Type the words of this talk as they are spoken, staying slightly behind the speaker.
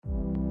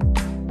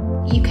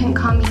you can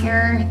come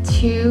here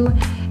to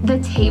the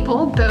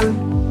table, both,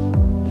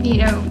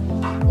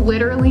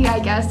 literally, I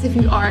guess, if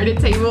you are at a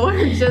table,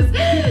 or just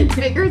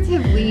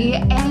figuratively,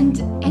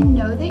 and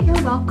know that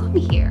you're welcome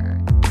here.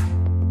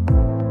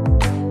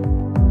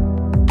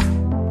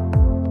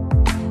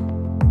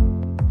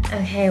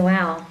 Okay,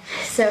 wow.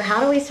 So how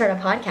do we start a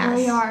podcast? Here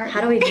we are.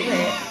 How do we do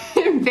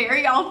it?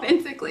 Very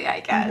authentically, I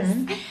guess.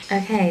 Mm-hmm.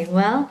 Okay,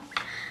 well,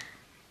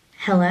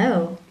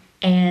 hello,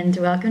 and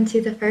welcome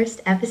to the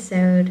first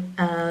episode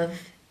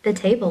of the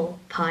Table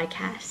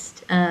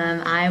podcast.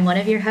 I'm one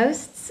of your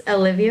hosts,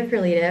 Olivia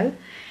Perlito,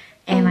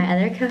 and my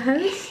other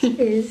co-host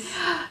is...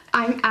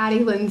 I'm Addy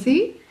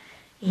Lindsay.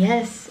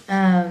 Yes,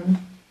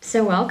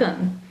 so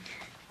welcome.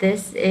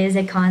 This is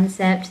a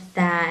concept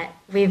that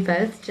we've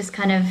both just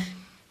kind of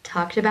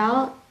talked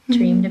about,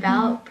 dreamed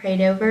about,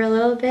 prayed over a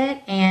little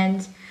bit,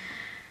 and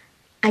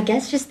I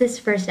guess just this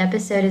first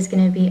episode is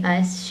going to be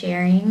us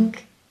sharing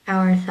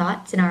our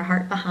thoughts and our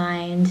heart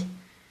behind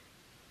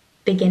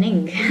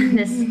beginning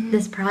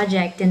this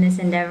project and this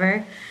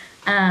endeavor.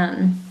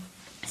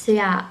 So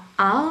yeah,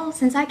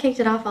 since I kicked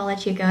it off, I'll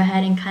let you go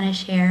ahead and kind of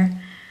share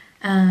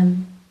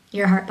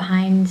your heart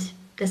behind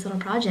this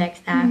little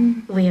project that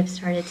we have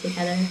started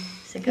together.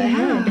 So go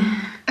ahead.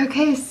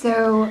 Okay,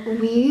 so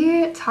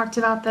we talked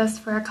about this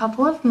for a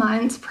couple of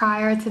months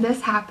prior to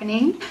this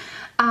happening.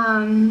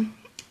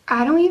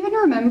 I don't even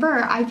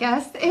remember. I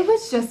guess it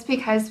was just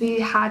because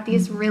we had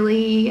these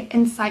really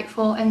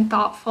insightful and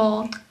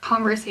thoughtful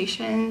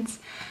conversations,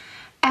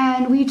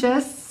 and we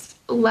just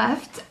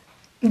left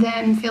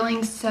them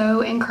feeling so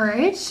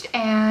encouraged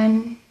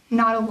and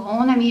not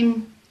alone. I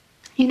mean,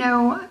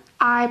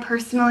 I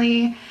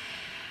personally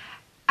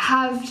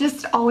have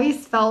just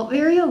always felt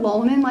very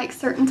alone in like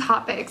certain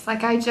topics.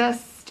 Like I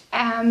just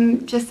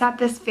am just at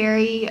this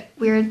very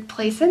weird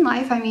place in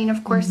life. I mean,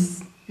 of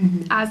course,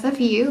 as of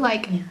you,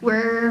 like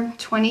we're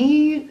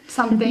 20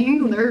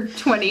 something, they're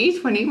 20,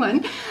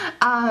 21,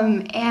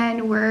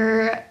 and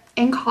we're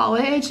in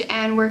college,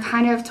 and we're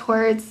kind of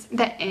towards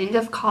the end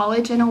of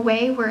college in a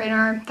way. We're in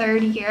our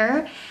third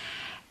year,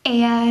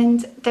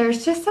 and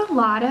there's just a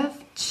lot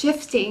of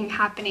shifting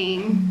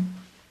happening,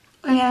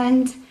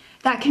 and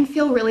that can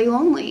feel really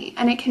lonely,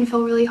 and it can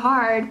feel really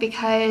hard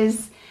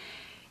because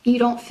you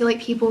don't feel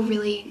like people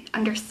really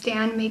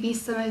understand maybe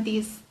some of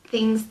these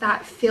things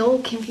that feel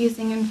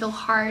confusing and feel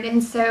hard.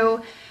 And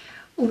so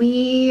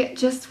we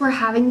just were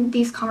having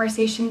these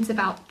conversations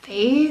about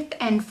faith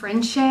and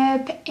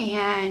friendship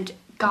and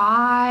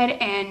God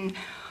and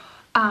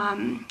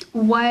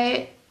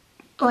what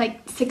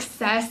like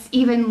success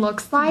even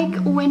looks like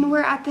when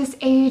we're at this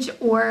age,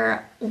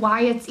 or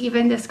why it's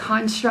even this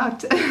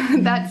construct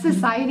that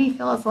society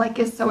feels like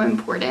is so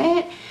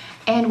important,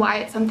 and why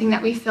it's something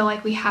that we feel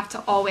like we have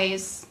to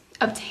always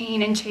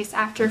obtain and chase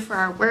after for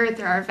our worth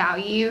or our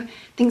value,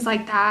 things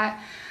like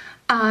that.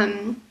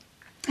 And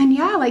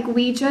yeah, like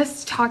we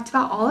just talked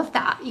about all of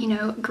that,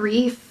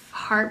 grief,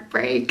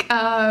 heartbreak,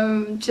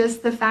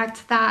 just the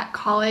fact that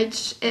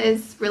college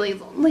is really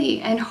lonely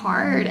and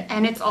hard,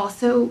 and it's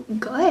also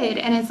good,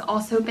 and it's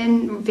also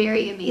been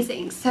very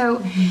amazing.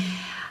 So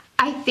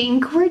I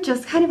think we're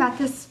just kind of at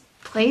this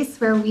place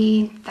where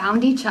we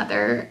found each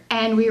other,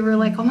 and we were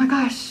like, oh my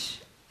gosh,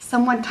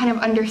 someone kind of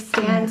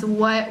understands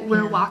what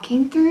we're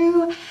walking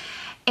through.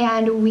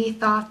 And we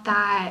thought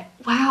that,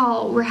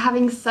 wow, we're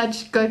having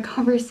such good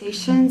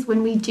conversations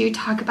when we do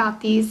talk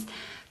about these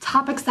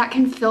topics that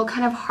can feel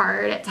kind of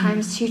hard at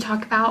times to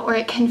talk about, or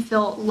it can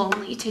feel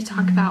lonely to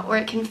talk about, or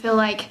it can feel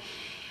like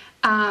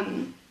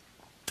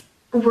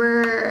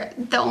we're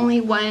the only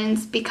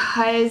ones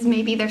because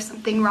maybe there's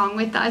something wrong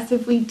with us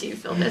if we do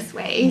feel this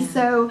way.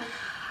 So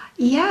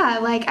yeah,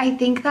 like I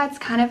think that's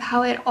kind of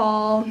how it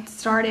all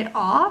started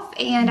off,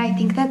 and I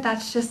think that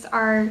that's just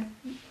our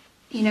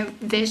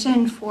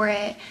vision for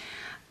it.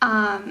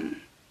 And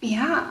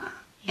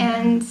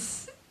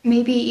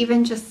maybe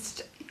even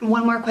just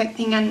one more quick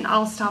thing, and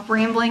I'll stop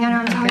rambling. I know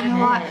I'm talking a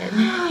lot,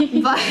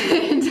 but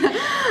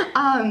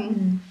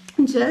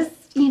just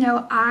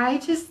I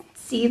just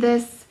see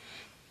this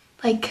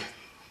like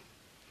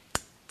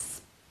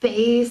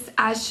space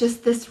as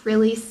just this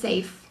really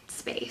safe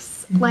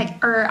space,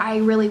 or I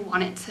really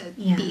want it to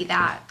be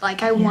that.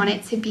 Like I want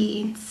it to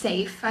be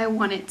safe. I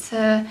want it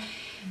to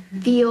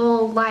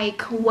feel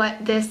like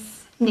what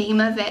this name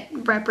of it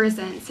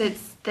represents.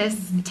 It's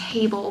this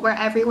table where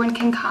everyone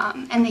can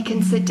come and they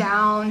can sit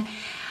down,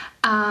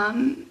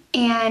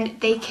 and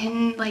they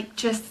can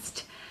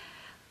just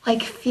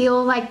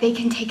feel like they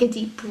can take a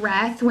deep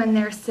breath when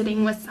they're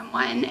sitting with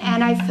someone.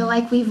 And I feel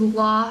like we've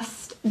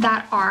lost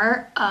that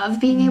art of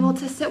being able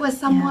to sit with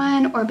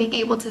someone or being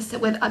able to sit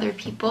with other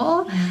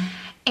people.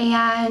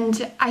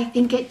 And I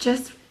think it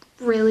just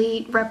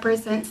really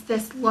represents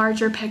this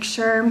larger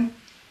picture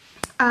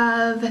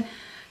of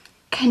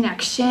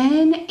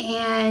connection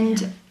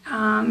and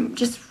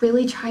just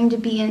really trying to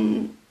be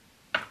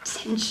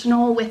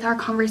intentional with our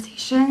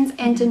conversations,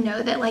 and to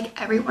know that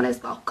everyone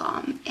is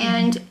welcome,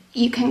 and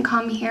you can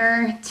come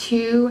here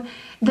to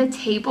the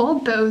table,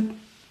 both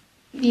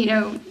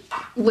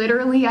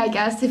literally, I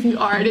guess, if you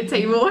are at a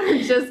table, or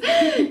just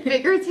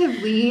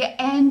figuratively,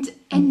 and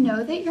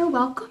know that you're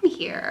welcome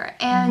here,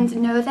 and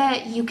know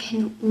that you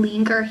can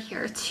linger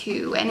here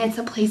too, and it's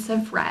a place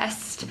of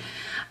rest.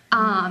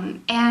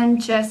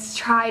 And just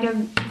try to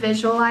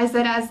visualize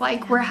it as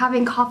like we're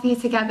having coffee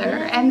together,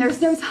 and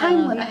there's no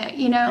time limit.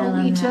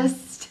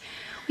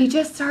 We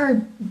just are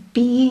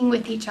being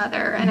with each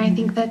other, and I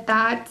think that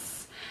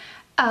that's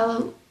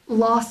a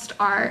lost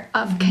art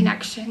of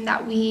connection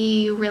that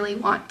we really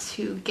want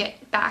to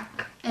get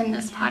back in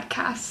this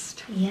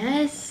podcast.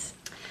 Yes.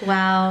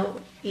 Wow.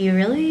 You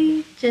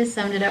really just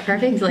summed it up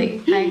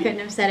perfectly. I couldn't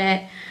have said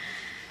it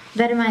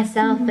better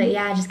myself, but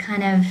yeah, just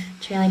kind of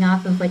trailing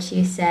off of what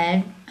you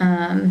said.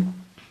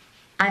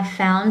 I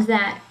found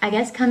that, I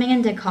guess, coming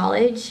into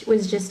college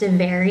was just a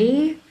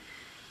very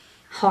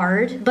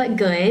hard but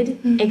good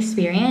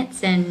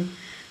experience, and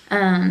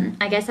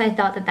I guess I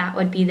thought that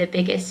would be the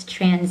biggest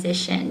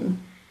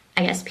transition,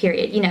 I guess,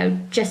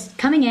 period. Just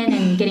coming in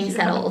and getting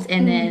settled,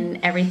 and then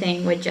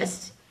everything would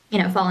just,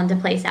 fall into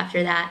place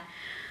after that.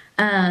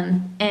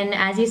 And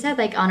as you said,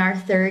 like on our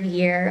third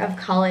year of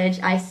college,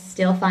 I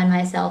still find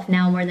myself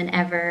now more than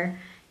ever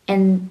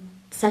in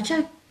such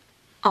a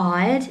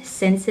odd,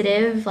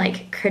 sensitive,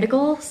 like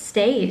critical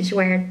stage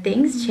where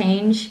things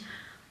change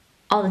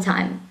all the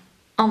time,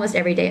 almost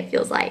every day it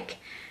feels like.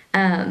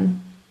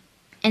 And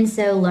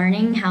so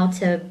learning how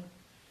to,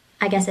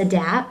 I guess,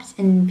 adapt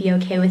and be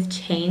okay with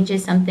change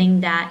is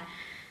something that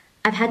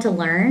I've had to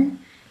learn.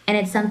 And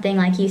it's something,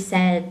 like you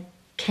said,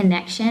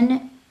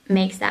 connection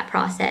makes that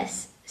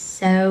process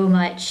so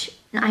much,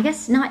 I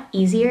guess, not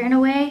easier in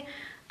a way,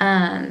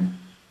 but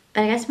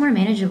I guess more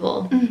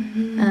manageable.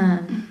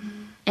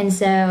 And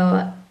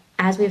so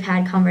as we've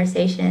had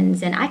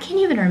conversations, and I can't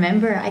even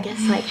remember, I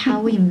guess, like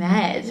how we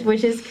met,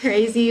 which is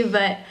crazy,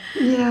 but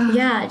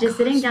just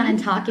sitting down and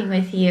talking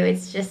with you,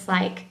 it's just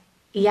like,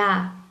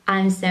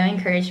 I'm so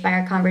encouraged by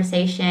our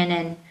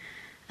conversation.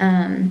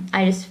 And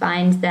I just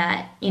find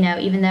that,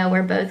 even though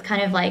we're both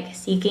kind of like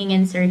seeking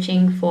and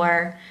searching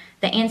for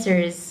the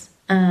answers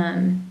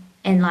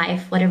in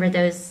life, whatever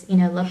those,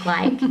 look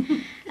like.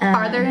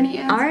 Are there any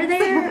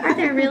answers? Are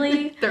there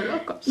really? They're real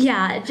questions.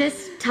 Yeah,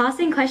 just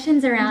tossing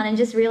questions around and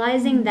just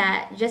realizing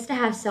that just to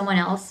have someone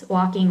else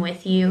walking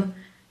with you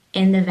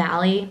in the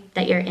valley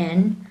that you're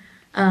in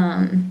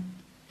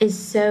is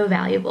so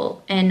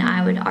valuable. And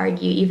I would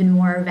argue even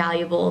more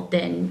valuable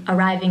than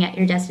arriving at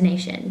your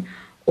destination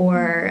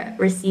or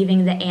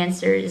receiving the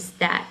answers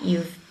that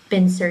you've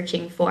been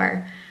searching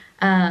for.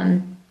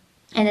 And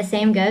the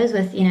same goes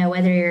with,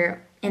 whether you're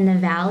in the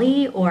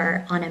valley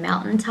or on a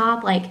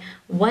mountaintop, like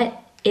what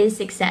is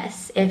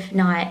success if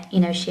not,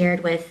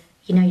 shared with,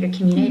 your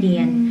community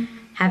and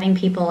having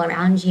people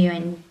around you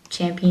and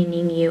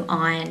championing you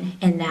on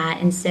in that.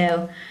 And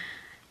so,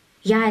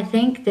 I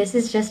think this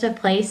is just a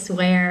place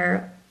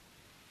where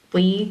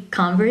we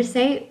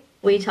conversate,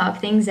 we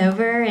talk things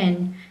over,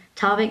 and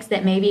topics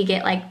that maybe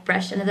get like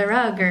brushed under the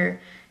rug,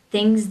 or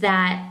things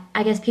that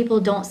I guess people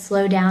don't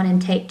slow down and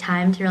take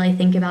time to really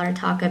think about or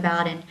talk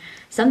about. And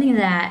something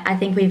that I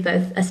think we've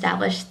both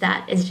established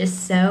that is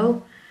just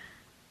so,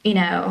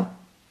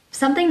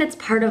 something that's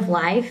part of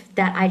life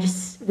that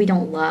we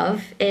don't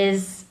love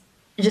is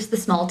just the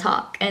small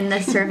talk and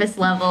the surface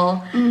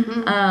level.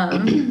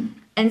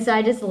 And so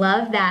I just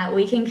love that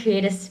we can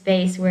create a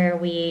space where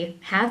we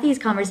have these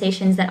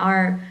conversations that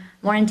are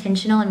more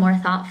intentional and more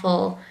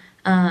thoughtful.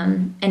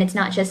 And it's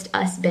not just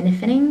us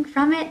benefiting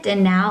from it.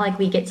 And now, like,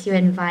 we get to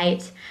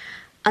invite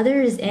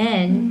others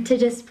in to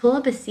just pull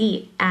up a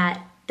seat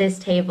at this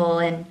table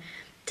and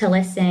to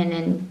listen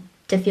and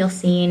to feel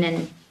seen,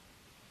 and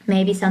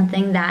maybe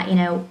something that,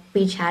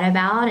 we chat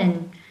about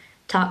and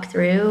talk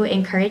through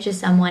encourages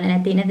someone. And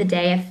at the end of the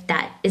day, if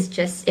this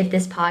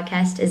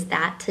podcast is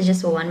that to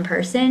just one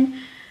person,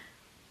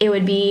 it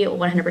would be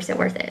 100%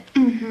 worth it.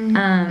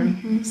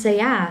 So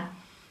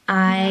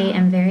I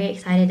am very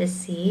excited to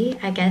see,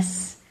 I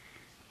guess,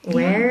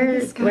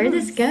 where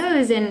this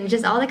goes, and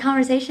just all the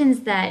conversations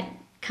that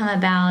come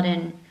about.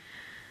 And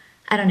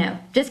I don't know,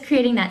 just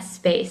creating that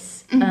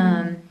space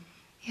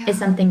is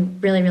something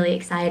really, really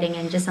exciting,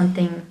 and just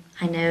something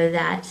I know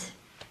that,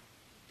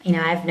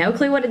 I have no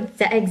clue what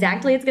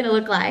exactly it's going to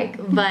look like,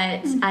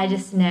 but I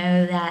just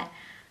know that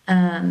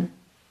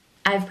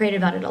I've prayed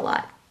about it a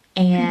lot.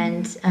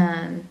 And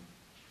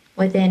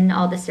within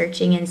all the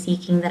searching and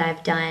seeking that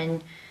I've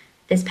done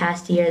this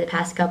past year, the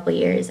past couple of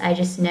years, I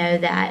just know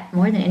that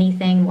more than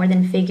anything, more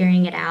than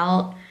figuring it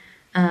out,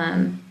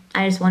 I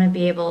just want to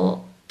be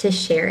able to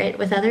share it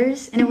with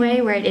others in a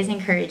way where it is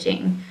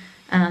encouraging.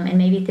 And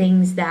maybe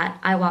things that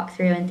I walk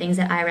through and things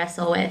that I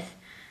wrestle with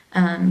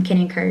can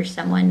encourage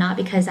someone, not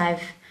because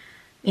I've,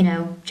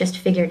 just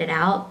figured it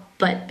out,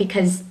 but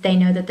because they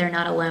know that they're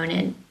not alone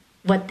in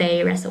what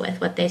they wrestle with,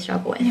 what they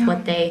struggle with,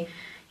 what they,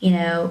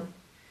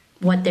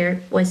 what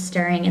there was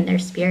stirring in their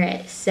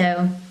spirit.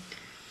 So,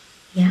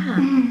 That's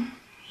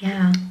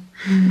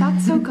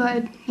so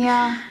good.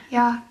 Yeah,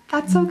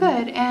 that's so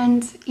good.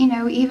 And,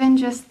 even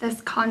just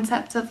this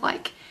concept of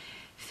like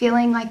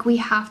feeling like we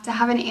have to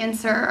have an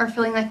answer or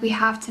feeling like we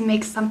have to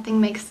make something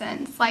make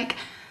sense. Like,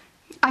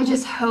 I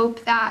just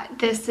hope that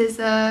this is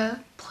a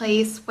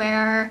place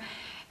where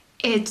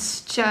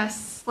it's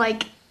just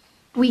like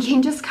we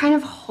can just kind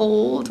of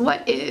hold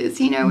what is,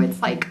 you know.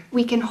 It's like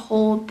we can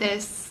hold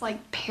this like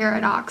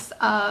paradox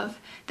of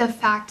the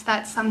fact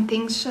that some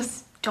things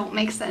just don't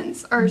make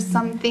sense, or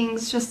some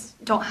things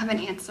just don't have an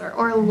answer,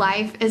 or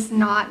life is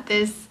not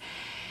this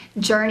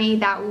journey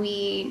that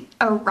we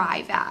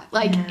arrive at.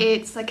 Like,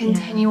 it's a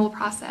continual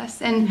process.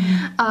 And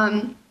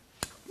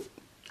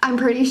I'm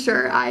pretty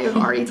sure I have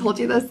already told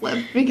you this,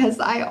 Liv, because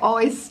I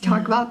always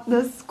talk about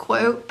this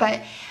quote, but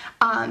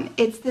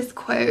it's this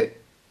quote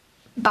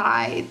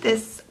by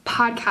this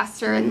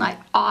podcaster and like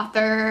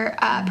author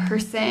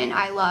person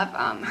I love.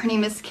 Her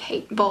name is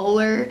Kate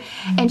Bowler,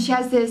 and she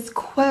has this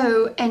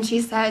quote, and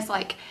she says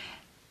like,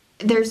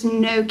 there's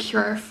no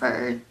cure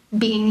for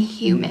being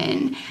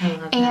human.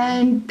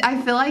 And I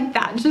feel like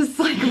that just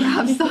like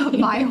wraps up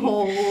my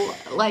whole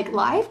like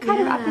life kind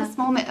of at this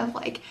moment of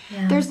like,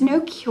 there's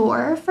no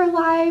cure for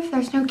life,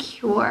 there's no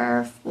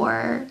cure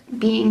for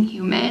being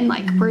human.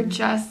 Like, we're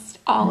just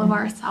all of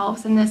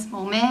ourselves in this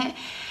moment,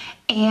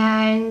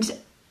 and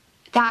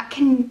that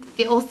can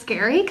feel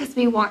scary because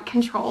we want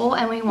control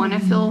and we want to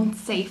feel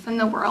safe in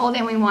the world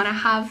and we want to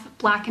have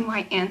black and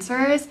white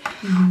answers.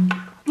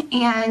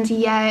 And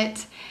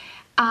yet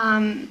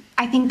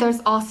I think there's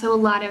also a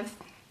lot of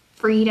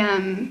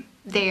freedom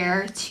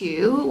there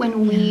too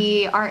when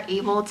we are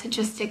able to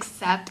just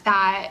accept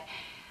that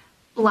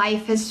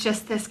life is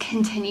just this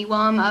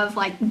continuum of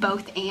like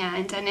both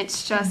and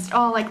it's just,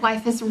 oh, like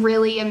life is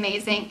really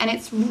amazing and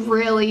it's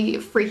really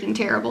freaking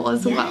terrible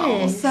as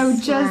well. So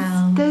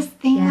just this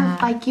thing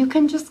of like, you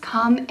can just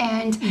come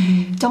and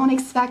don't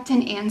expect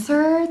an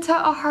answer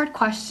to a hard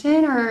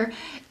question, or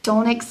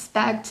don't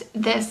expect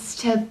this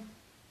to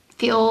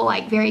feel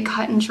like very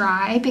cut and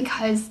dry,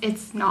 because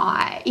it's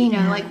not, you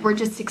know, like we're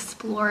just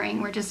exploring,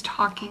 we're just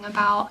talking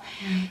about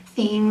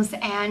things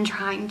and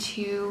trying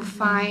to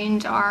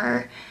find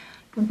our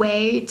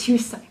way to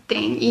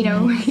something, you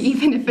know,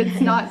 even if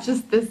it's not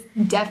just this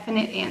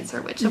definite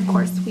answer, which of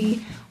course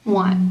we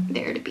want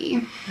there to be.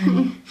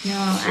 No,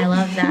 I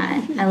love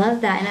that. I love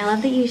that. And I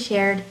love that you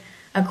shared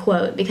a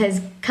quote,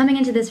 because coming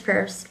into this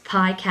first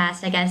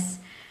podcast, I guess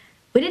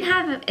we didn't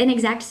have an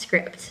exact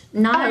script.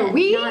 We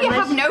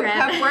have no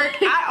prep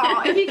work at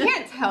all. If you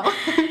can't tell,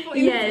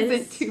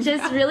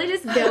 just really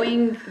just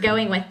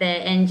going with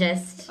it and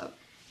just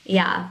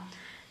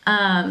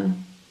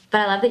But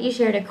I love that you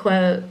shared a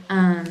quote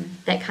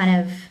that kind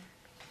of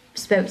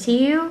spoke to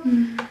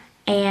you,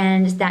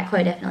 and that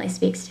quote definitely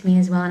speaks to me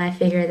as well. And I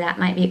figure that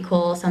might be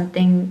cool.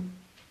 Something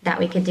that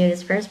we could do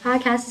this first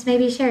podcast is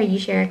maybe share. You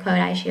share a quote,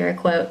 I share a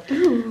quote,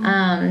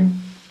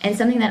 and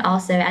something that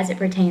also, as it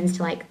pertains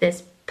to like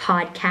this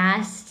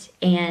podcast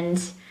and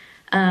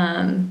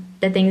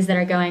the things that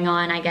are going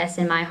on, I guess,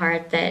 in my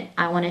heart that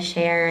I want to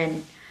share,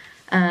 and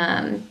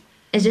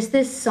is just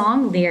this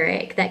song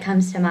lyric that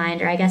comes to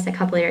mind, or I guess a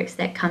couple lyrics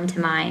that come to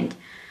mind.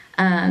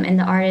 And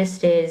the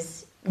artist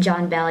is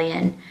John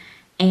Bellion,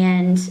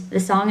 and the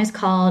song is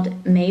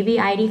called Maybe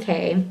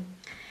IDK.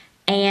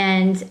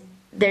 And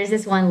there's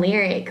this one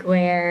lyric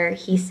where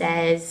he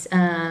says,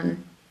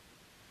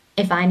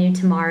 if I knew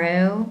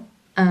tomorrow,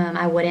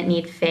 I wouldn't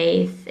need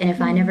faith. And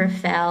if I never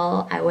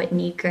fell, I wouldn't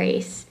need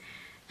grace.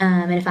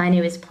 And if I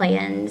knew his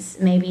plans,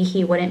 maybe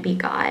he wouldn't be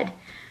God.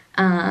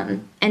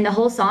 And the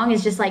whole song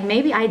is just like,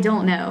 maybe I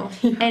don't know,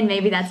 and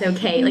maybe that's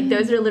okay. Like,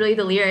 those are literally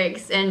the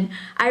lyrics. And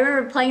I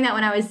remember playing that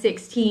when I was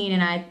 16,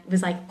 and I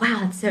was like,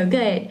 wow, that's so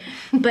good.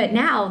 But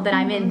now that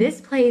I'm in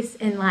this place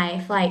in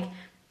life, like,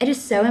 it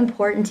is so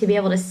important to be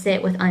able to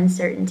sit with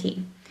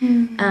uncertainty.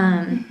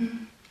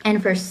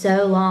 And for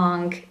so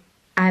long,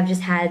 I've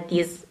just had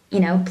these,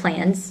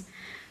 plans.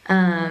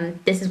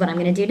 This is what I'm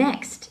going to do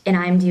next. And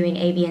I'm doing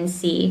A, B, and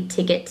C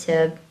to get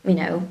to,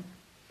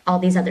 all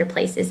these other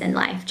places in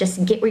life.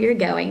 Just get where you're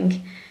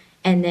going,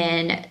 and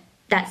then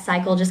that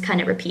cycle just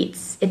kind of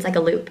repeats. It's like a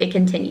loop. It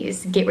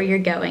continues. Get where you're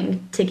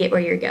going to get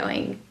where you're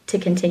going to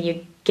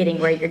continue getting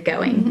where you're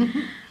going.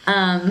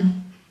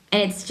 And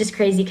it's just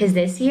crazy because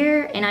this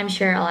year, and I'm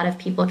sure a lot of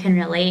people can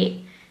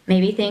relate,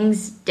 maybe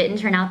things didn't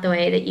turn out the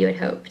way that you had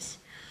hoped.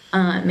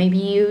 Maybe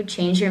you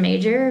changed your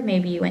major.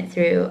 Maybe you went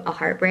through a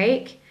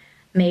heartbreak.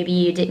 Maybe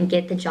you didn't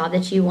get the job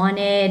that you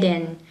wanted,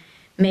 and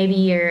maybe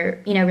you're,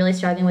 really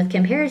struggling with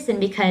comparison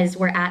because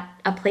we're at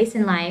a place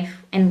in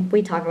life, and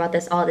we talk about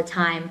this all the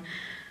time,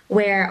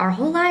 where our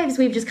whole lives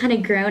we've just kind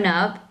of grown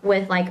up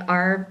with like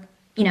our,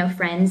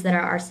 friends that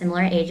are our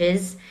similar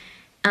ages.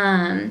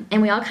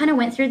 And we all kind of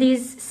went through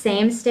these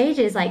same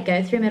stages, like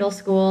go through middle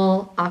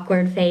school,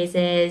 awkward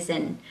phases,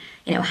 and,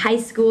 high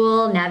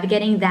school,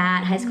 navigating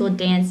that, high school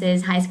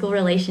dances, high school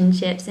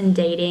relationships and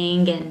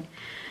dating.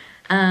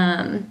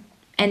 And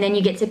then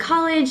you get to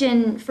college,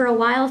 and for a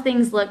while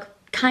things look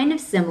kind of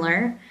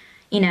similar,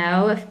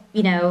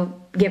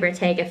 give or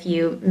take a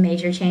few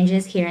major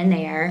changes here and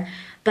there.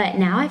 But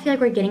now I feel like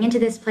we're getting into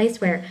this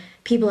place where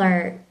people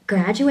are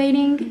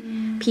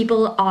graduating,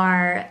 people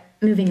are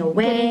moving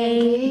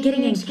away,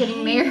 getting engaged,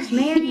 getting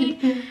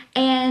married.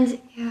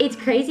 And it's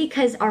crazy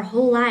because our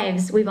whole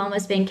lives we've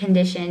almost been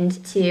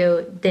conditioned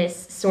to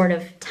this sort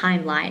of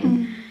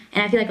timeline.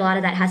 And I feel like a lot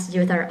of that has to do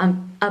with our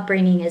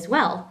upbringing as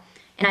well.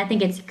 And I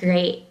think it's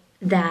great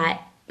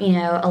that, you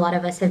know, a lot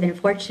of us have been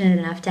fortunate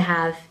enough to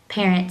have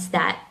parents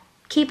that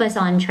keep us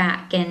on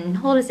track and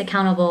hold us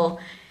accountable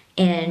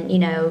in, you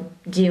know,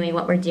 doing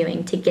what we're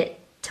doing to get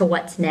to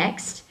what's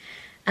next.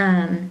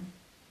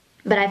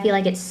 But I feel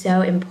like it's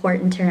so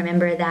important to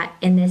remember that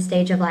in this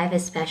stage of life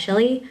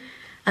especially,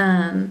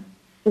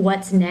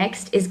 what's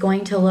next is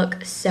going to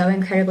look so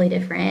incredibly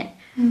different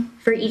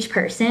for each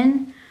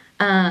person.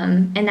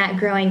 And that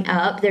growing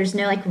up, there's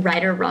no like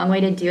right or wrong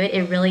way to do it.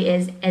 It really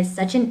is as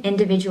such an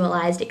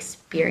individualized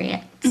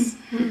experience.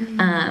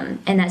 And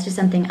that's just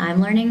something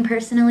I'm learning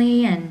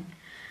personally. And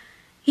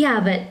yeah,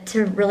 but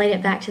to relate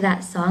it back to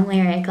that song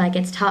lyric, like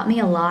it's taught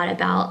me a lot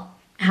about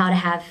how to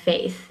have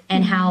faith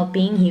and how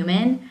being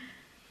human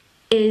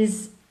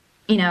is,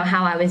 you know,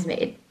 how I was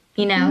made.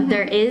 You know,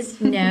 there is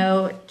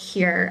no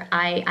cure.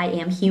 I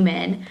am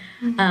human.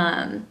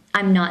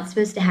 I'm not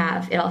supposed to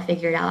have it all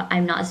figured out.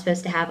 I'm not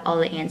supposed to have all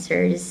the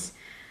answers.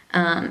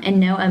 And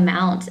no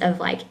amount of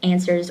like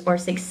answers or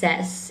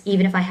success,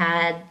 even if I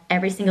had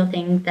every single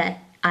thing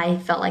that I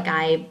felt like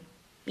I,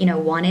 you know,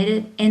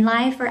 wanted in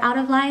life or out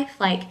of life,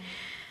 like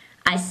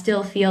I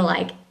still feel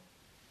like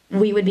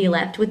we would be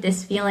left with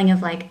this feeling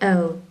of like,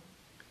 oh,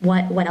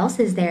 what else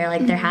is there?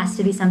 Like there has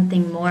to be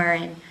something more.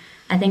 And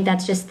I think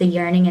that's just the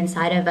yearning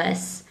inside of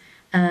us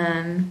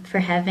for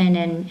heaven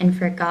and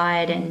for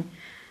God, and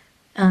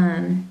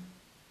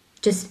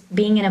just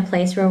being in a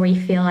place where we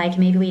feel like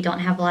maybe we don't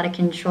have a lot of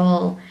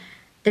control.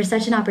 There's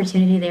such an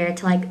opportunity there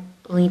to like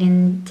lean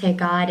into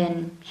God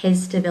and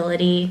His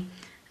stability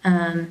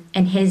and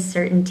His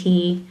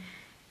certainty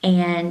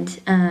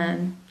and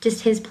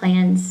just His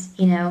plans,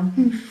 you know,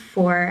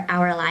 for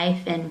our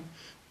life, and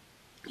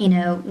you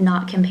know,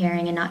 not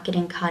comparing and not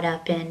getting caught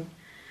up in,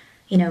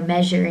 you know,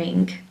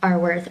 measuring our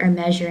worth or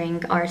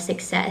measuring our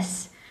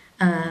success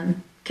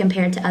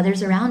compared to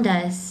others around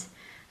us.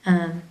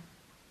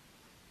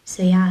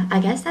 So yeah, I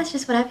guess that's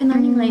just what I've been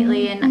learning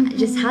lately, and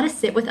just how to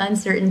sit with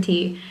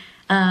uncertainty.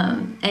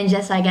 And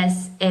just, I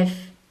guess,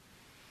 if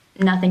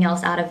nothing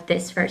else out of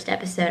this first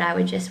episode, I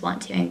would just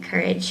want to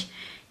encourage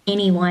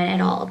anyone at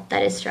all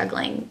that is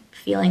struggling,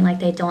 feeling like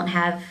they don't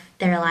have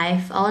their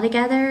life all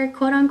together,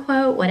 quote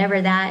unquote,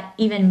 whatever that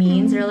even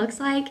means or looks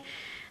like,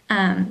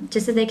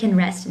 just so they can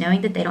rest knowing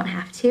that they don't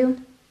have to,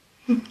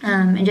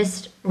 and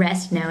just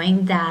rest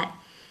knowing that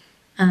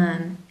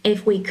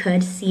if we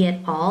could see it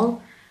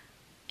all,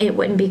 it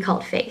wouldn't be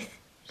called faith.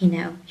 You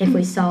know, if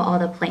we saw all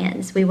the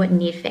plans, we wouldn't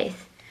need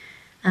faith.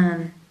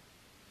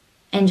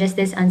 And just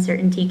this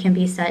uncertainty can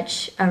be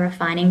such a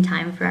refining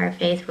time for our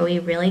faith, where we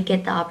really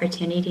get the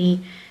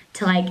opportunity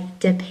to like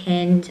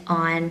depend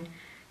on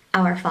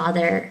our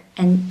Father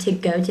and to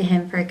go to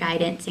Him for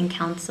guidance and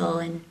counsel.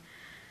 And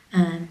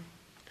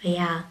but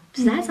yeah,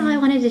 so that's all I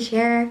wanted to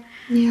share.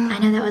 I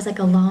know that was like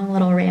a long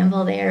little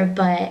ramble there,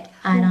 but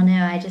I don't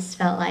know, I just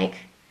felt like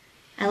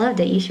I loved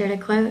it. You shared a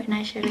quote and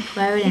I shared a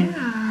quote, and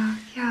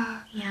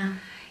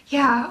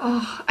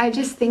oh, I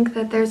just think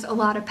that there's a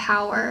lot of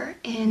power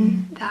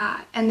in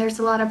that, and there's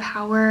a lot of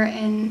power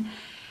in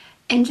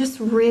just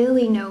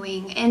really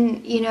knowing.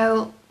 And you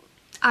know,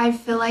 I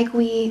feel like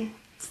we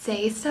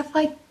say stuff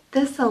like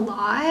this a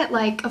lot,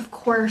 like of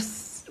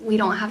course we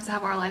don't have to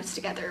have our lives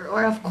together,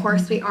 or of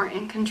course we aren't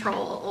in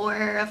control,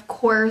 or of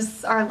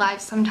course our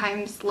lives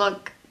sometimes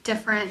look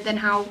different than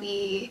how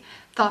we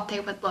thought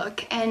they would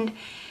look. And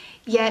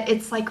yet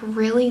it's like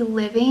really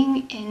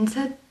living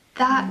into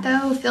that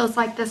though feels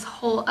like this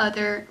whole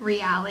other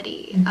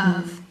reality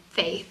of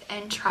faith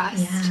and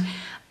trust,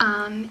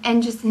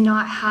 and just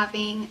not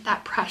having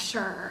that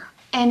pressure.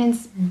 And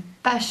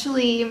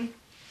especially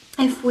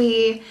if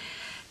we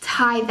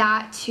tie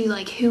that to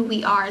like who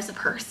we are as a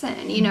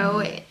person, you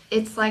know,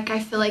 it's like I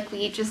feel like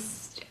we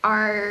just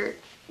are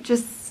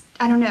just,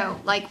 I don't know,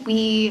 like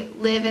we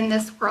live in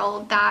this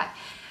world that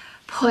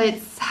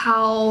puts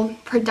how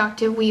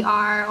productive we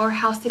are, or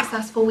how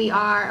successful we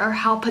are, or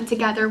how put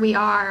together we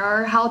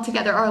are, or how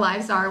together our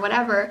lives are,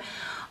 whatever,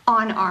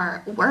 on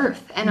our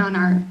worth and on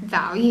our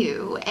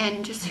value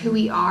and just who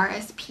we are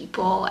as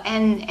people.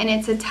 And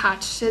it's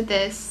attached to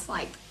this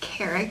like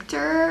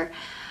character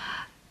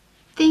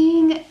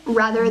thing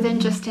rather than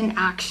just an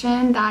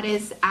action that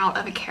is out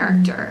of a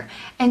character.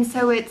 And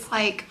so it's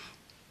like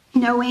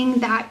knowing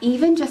that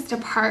even just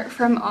apart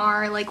from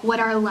our like what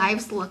our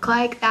lives look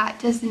like, that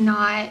does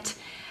not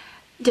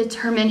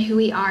determine who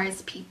we are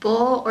as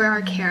people or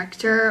our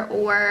character,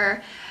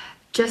 or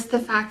just the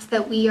fact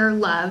that we are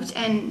loved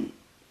and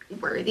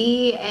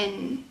worthy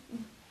and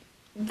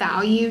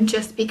valued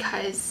just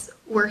because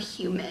we're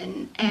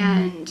human,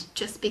 and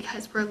just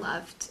because we're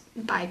loved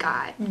by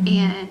God,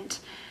 and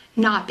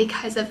not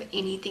because of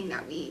anything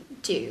that we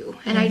do.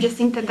 And I just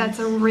think that that's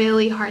a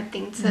really hard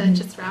thing to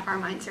just wrap our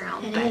minds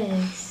around. It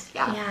is.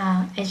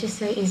 Yeah. It's just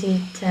so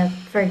easy to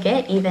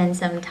forget even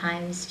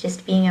sometimes,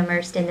 just being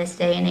immersed in this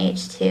day and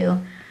age too.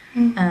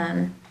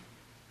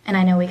 And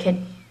I know we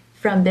could,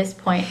 from this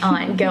point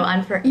on, go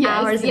on for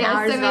hours and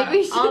hours so about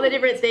all the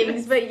different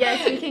things. But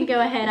yes, we can go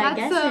ahead, I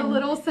guess. That's a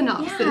little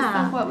synopsis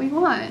of what we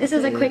want. This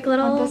is a quick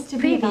little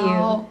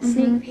preview,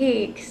 sneak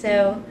peek.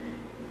 So,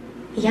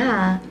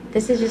 yeah,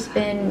 this has just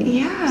been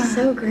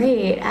so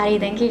great. Addie,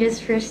 thank you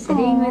just for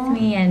sitting with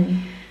me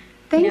and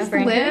thanks,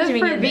 for Liv, encouraging me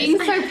for in being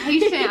this. so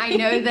patient. I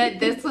know that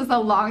this was a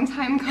long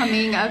time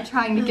coming of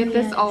trying to get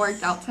this all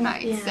worked out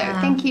tonight. Yeah. So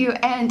thank you.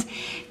 And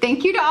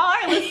thank you to all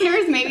our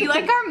listeners, maybe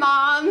like our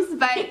moms,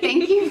 but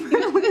thank you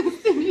for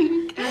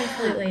listening.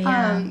 Absolutely,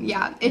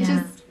 it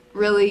just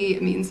really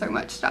means so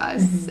much to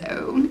us.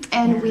 So,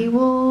 and we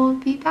will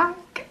be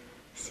back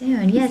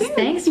soon. Yes,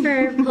 thanks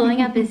for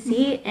pulling up a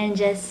seat and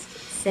just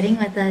sitting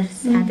with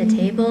us at the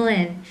table.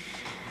 And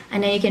I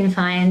know you can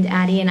find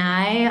Addie and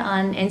I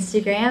on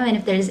Instagram, and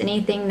if there's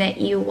anything that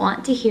you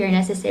want to hear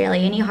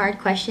necessarily, any hard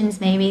questions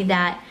maybe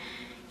that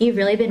you've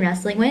really been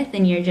wrestling with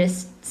and you're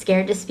just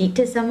scared to speak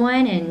to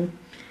someone, and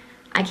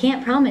I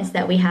can't promise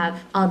that we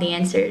have all the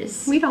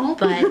answers. We don't.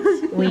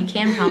 But we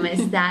can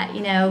promise that,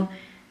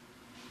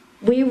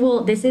 we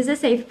will, this is a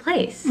safe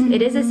place.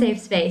 It is a safe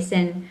space,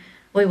 and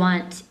we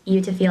want you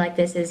to feel like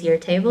this is your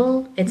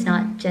table. It's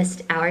not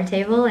just our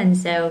table. And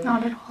so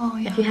not at all,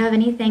 if you have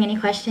anything, any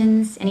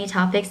questions, any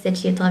topics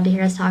that you'd love to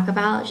hear us talk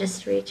about,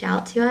 just reach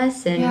out to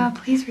us. And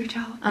please reach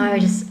out.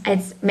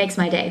 It makes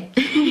my day.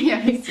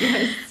 yes.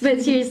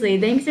 But seriously,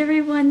 thanks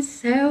everyone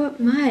so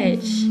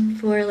much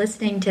for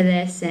listening to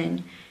this,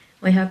 and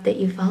we hope that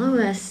you follow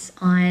us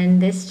on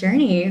this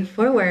journey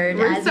forward.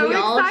 We're as so we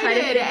all excited.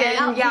 try to figure it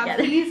out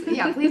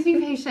together. Please be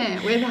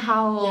patient with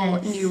how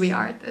new we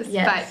are at this.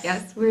 Yes. But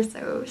yes, we're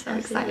so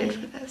excited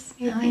for this.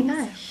 Oh my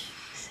gosh.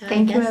 So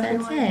Thank I you, guess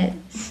everyone. that's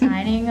it.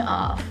 Signing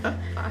off.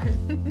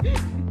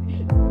 Bye.